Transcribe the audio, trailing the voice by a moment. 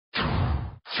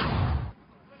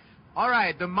All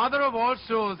right, the mother of all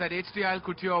shows at HTIL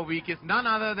Couture Week is none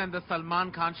other than the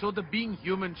Salman Khan show, the Being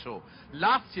Human show.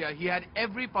 Last year, he had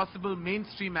every possible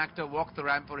mainstream actor walk the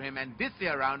ramp for him, and this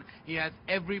year around, he has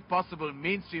every possible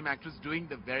mainstream actress doing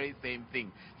the very same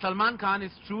thing. Salman Khan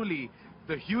is truly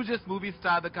the hugest movie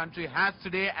star the country has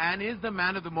today and is the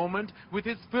man of the moment, with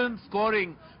his film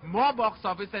scoring more box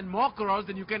office and more crores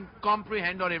than you can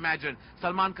comprehend or imagine.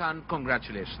 Salman Khan,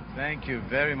 congratulations. Thank you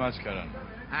very much, Karan.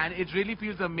 And it really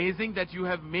feels amazing that you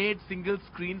have made single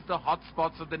screens the hot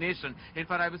spots of the nation. In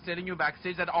fact, I was telling you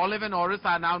backstage that Olive and Oris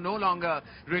are now no longer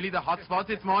really the hot spots.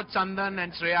 It's more Chandan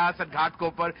and Shreyas and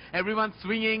Ghatkopar. Everyone's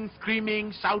swinging,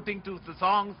 screaming, shouting to the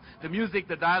songs, the music,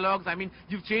 the dialogues. I mean,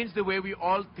 you've changed the way we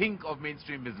all think of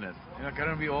mainstream business. You know,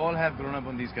 Karan, we all have grown up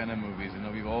on these kind of movies. You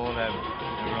know, we all have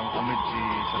Amit ji,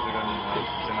 Shatrughan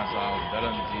Sinha Saab,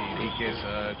 Dharan ji, DK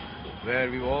sir,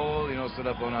 where we all, stood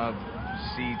up on our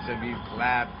seats and we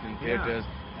clapped in theaters.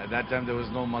 Yeah. At that time there was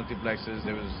no multiplexes.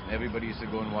 Everybody used to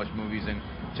go and watch movies in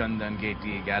Chandan,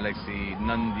 Geti, Galaxy,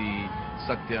 Nandi,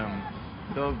 Satyam.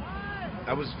 So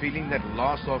I was feeling that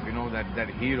loss of that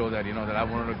hero that I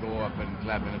wanted to go up and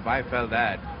clap. And if I felt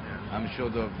that, I'm sure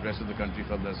the rest of the country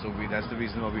felt that. So that's the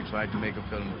reason why we tried to make a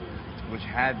film which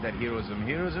had that heroism.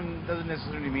 Heroism doesn't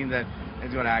necessarily mean that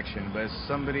it's got action, but it's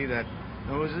somebody that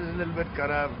was a little bit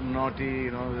corrupt, naughty,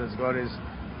 that's got his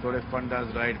sort of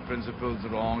fundas right, principles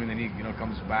wrong, and then he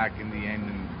comes back in the end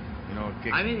and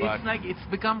kicks butt. It's like it's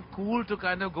become cool to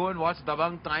kind of go and watch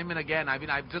Dabangg time and again. I mean,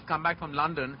 I've just come back from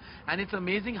London, and it's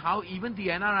amazing how even the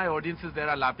NRI audiences there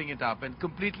are lapping it up and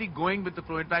completely going with the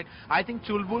flow. In fact, I think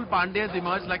Chulbul Pandey has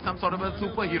emerged like some sort of a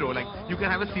superhero. Like, you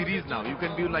can have a series now. You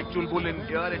can be like Chulbul in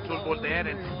here and Chulbul there,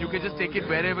 and you can just take it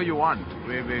wherever you want.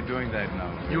 We're doing that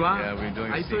now. You are? Yeah, we're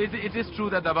doing it. So it is true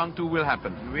that Dabangg 2 will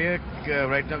happen.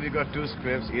 Right now we've got two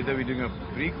scripts. Either we're doing a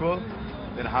prequel,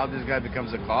 then how this guy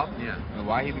becomes a cop, and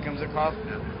why he becomes a cop,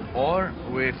 or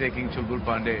we're taking Chulbul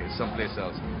Pandey someplace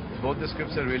else. Both the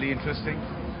scripts are really interesting.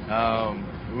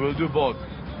 We'll do both,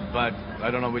 but I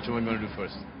don't know which one we're going to do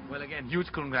first. Well, again, huge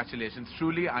congratulations.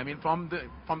 Truly, I mean,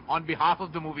 on behalf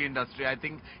of the movie industry, I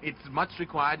think it's much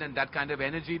required, and that kind of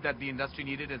energy that the industry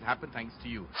needed has happened thanks to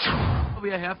you. We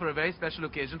are here for a very special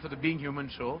occasion for the Being Human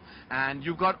show, and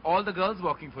you've got all the girls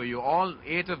working for you, all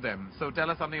 8 of them. So tell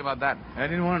us something about that. I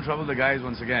didn't want to trouble the guys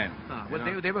once again.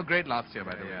 Well, they were great last year,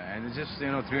 by the way. Yeah, and it's just,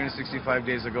 365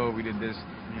 days ago we did this,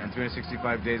 and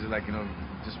 365 days like,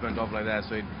 just went off like that.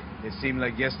 So it seemed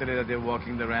like yesterday that they were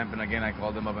walking the ramp, and again I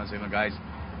called them up and said, guys,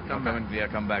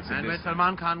 come back. So and when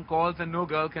Salman Khan calls, and no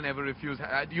girl can ever refuse.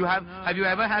 Have you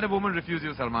ever had a woman refuse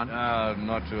you, Salman?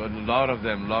 Not true. A lot of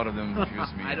them refuse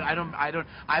me. I don't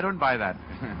buy that.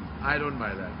 I don't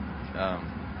buy that.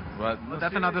 Well,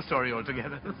 that's another story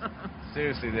altogether.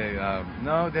 Seriously,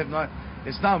 no, they've not.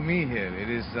 It's not me here. It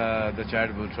is the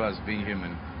charitable trust, Being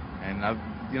Human, and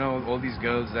all these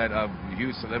girls that are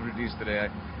huge celebrities today.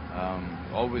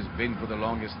 Always been for the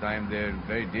longest time. They're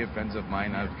very dear friends of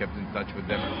mine. I've kept in touch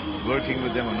with them, working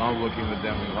with them or not working with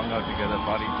them. We've hung out together,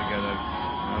 partied together.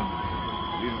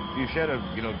 We've shared a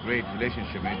great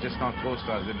relationship. It's just not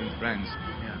co-stars, they've been friends.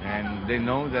 And they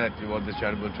know that what the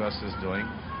Charitable Trust is doing.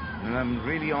 And I'm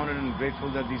really honored and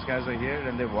grateful that these guys are here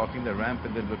and they're walking the ramp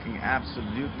and they're looking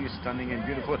absolutely stunning and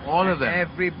beautiful. All of them.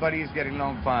 Everybody's getting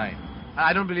along fine.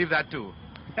 I don't believe that too.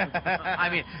 I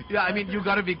mean, you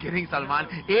got to be kidding, Salman.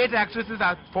 8 actresses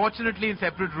are fortunately in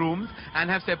separate rooms and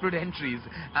have separate entries.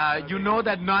 You know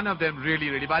that none of them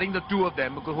really, barring the 2 of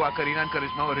them who are Kareena and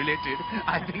Karishma were related,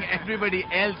 I think everybody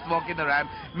else walking the ramp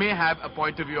may have a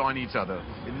point of view on each other.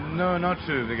 No, not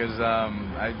true, because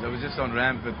I was just on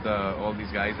ramp with all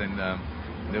these guys and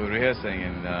they were rehearsing,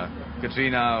 and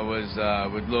Katrina was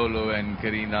with Lolo and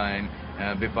Kareena and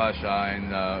Bipasha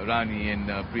and Rani and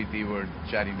Preeti were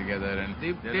chatting together, and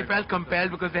they felt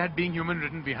compelled because they had Being Human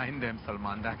written behind them,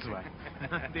 Salman, that's why.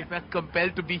 They felt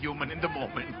compelled to be human in the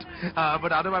moment.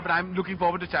 But otherwise, I'm looking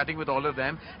forward to chatting with all of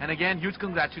them. And again, huge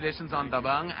congratulations on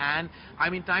Dabangg. And I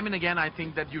mean, time and again, I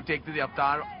think that you take the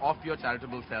avatar of your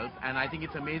charitable self, and I think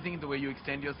it's amazing the way you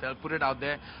extend yourself, put it out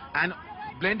there, and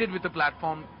blend it with the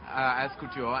platform as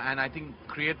couture, and I think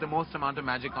create the most amount of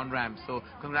magic on ramp. So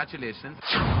congratulations.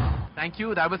 Thank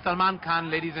you. That was Salman Khan,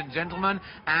 ladies and gentlemen,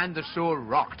 and the show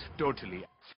rocked totally.